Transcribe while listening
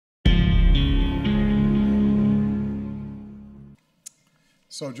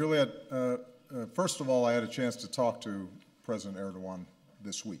So, Juliet, first of all, I had a chance to talk to President Erdogan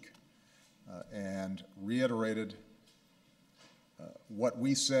this week and reiterated what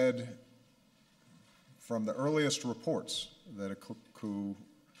we said from the earliest reports that a coup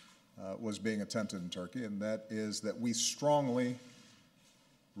was being attempted in Turkey, and that is that we strongly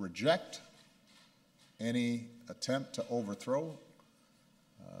reject any attempt to overthrow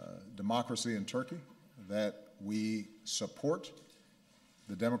democracy in Turkey, that we support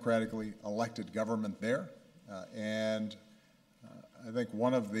the democratically elected government there, and I think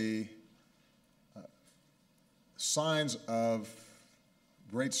one of the signs of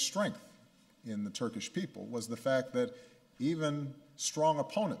great strength in the Turkish people was the fact that even strong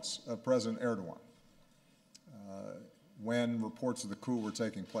opponents of President Erdogan, when reports of the coup were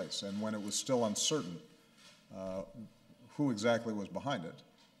taking place and when it was still uncertain who exactly was behind it,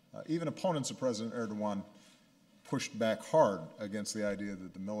 even opponents of President Erdogan pushed back hard against the idea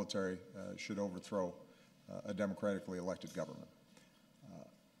that the military should overthrow a democratically elected government.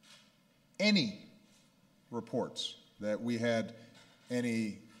 Any reports that we had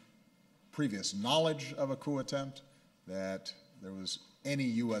any previous knowledge of a coup attempt, that there was any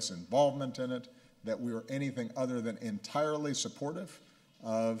U.S. involvement in it, that we were anything other than entirely supportive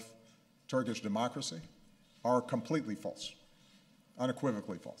of Turkish democracy, are completely false,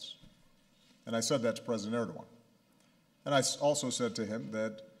 unequivocally false. And I said that to President Erdogan. And I also said to him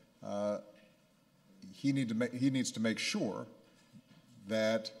that he needs to make sure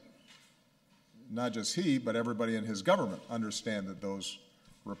that not just he, but everybody in his government understand that those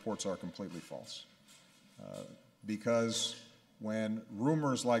reports are completely false. Because when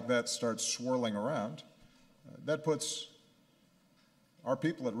rumors like that start swirling around, that puts our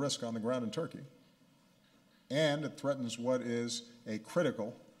people at risk on the ground in Turkey, and it threatens what is a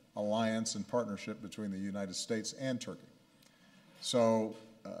critical alliance and partnership between the United States and Turkey. So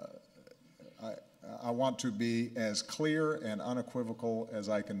I want to be as clear and unequivocal as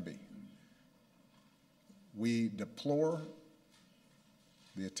I can be. We deplore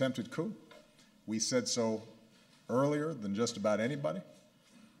the attempted coup. We said so earlier than just about anybody,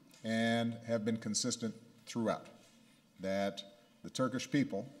 and have been consistent throughout, that the Turkish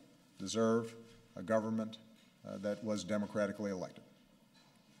people deserve a government that was democratically elected.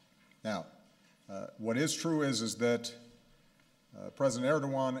 Now, what is true is that President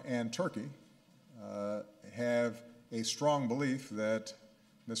Erdogan and Turkey have a strong belief that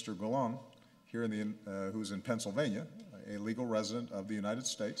Mr. Gulen, here in who's in Pennsylvania, a legal resident of the United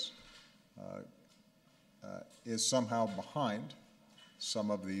States, is somehow behind some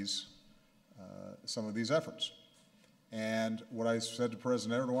of these efforts. And what I said to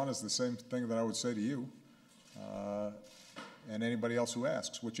President Erdogan is the same thing that I would say to you and anybody else who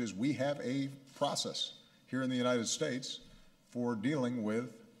asks, which is we have a process here in the United States for dealing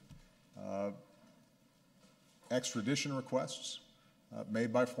with extradition requests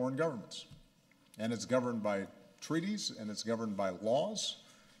made by foreign governments. And it's governed by treaties, and it's governed by laws,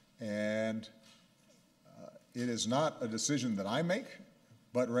 and it is not a decision that I make,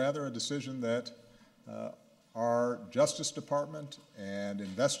 but rather a decision that our Justice Department and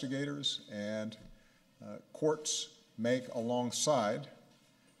investigators and courts make alongside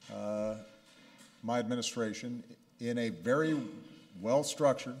my administration in a very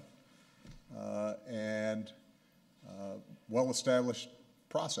well-structured and well-established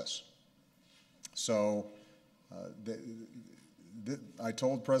process. So I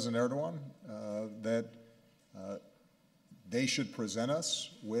told President Erdogan that they should present us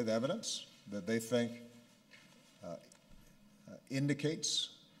with evidence that they think indicates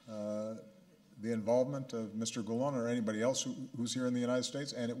the involvement of Mr. Gulen or anybody else who's here in the United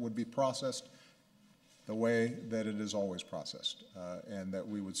States, and it would be processed the way that it is always processed, and that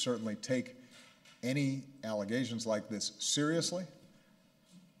we would certainly take any allegations like this seriously.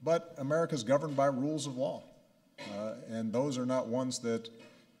 But America's governed by rules of law, and those are not ones that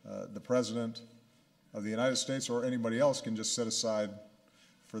the President of the United States or anybody else can just set aside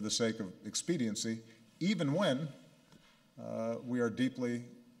for the sake of expediency, even when we are deeply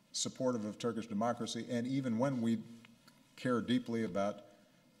supportive of Turkish democracy, and even when we care deeply about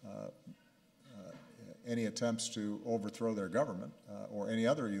any attempts to overthrow their government or any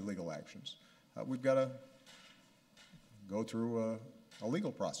other illegal actions. We've got to go through a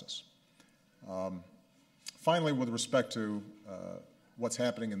legal process. Finally, with respect to what's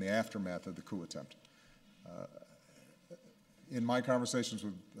happening in the aftermath of the coup attempt, in my conversations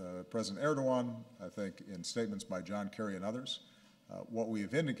with President Erdogan, I think in statements by John Kerry and others, what we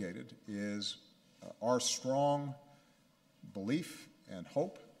have indicated is our strong belief and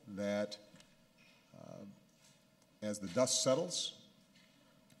hope that as the dust settles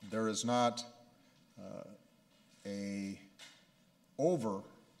there is not a overreaction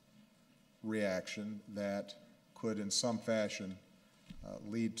that could in some fashion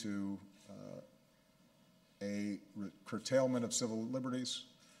lead to a curtailment of civil liberties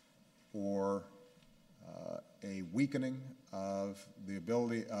or a weakening of the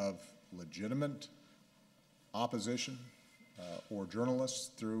ability of legitimate opposition or journalists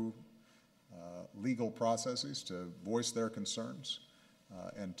through legal processes to voice their concerns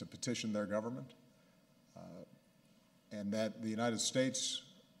and to petition their government, and that the United States,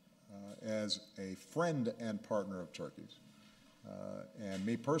 as a friend and partner of Turkey's, and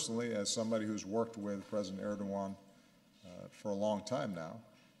me personally, as somebody who's worked with President Erdogan for a long time now,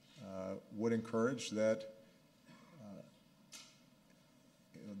 would encourage that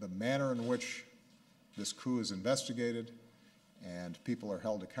the manner in which this coup is investigated and people are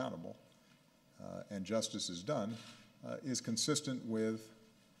held accountable and justice is done is consistent with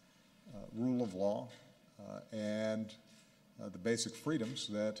rule of law and the basic freedoms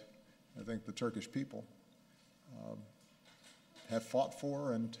that I think the Turkish people have fought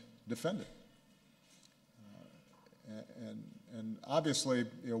for and defended. And obviously,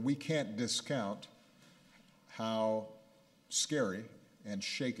 we can't discount how scary and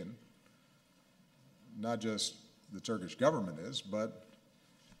shaken not just the Turkish government is, but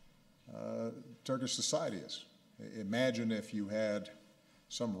Turkish society is. Imagine if you had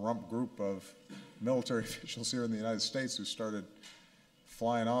some rump group of military officials here in the United States who started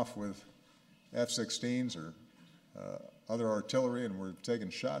flying off with F-16s or other artillery and were taking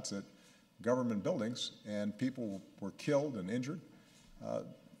shots at government buildings, and people were killed and injured.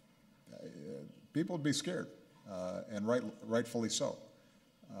 People would be scared, and rightfully so.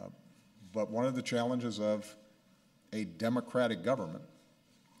 But one of the challenges of a democratic government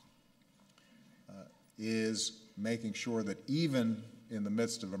is making sure that even in the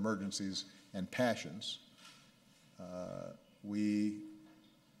midst of emergencies and passions, we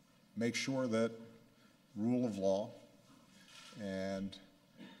make sure that rule of law and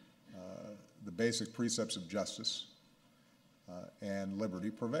the basic precepts of justice and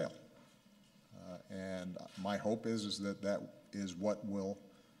liberty prevail. And my hope is that that is what will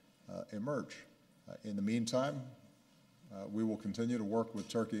emerge. In the meantime, we will continue to work with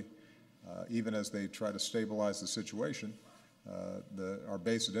Turkey even as they try to stabilize the situation. Our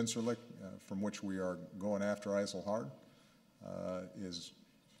base at Incirlik, from which we are going after ISIL hard, is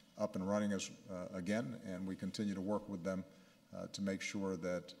up and running again, and we continue to work with them to make sure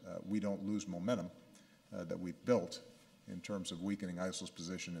that we don't lose momentum that we've built in terms of weakening ISIL's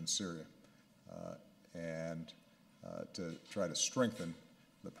position in Syria, and to try to strengthen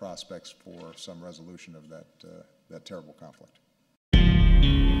the prospects for some resolution of that terrible conflict.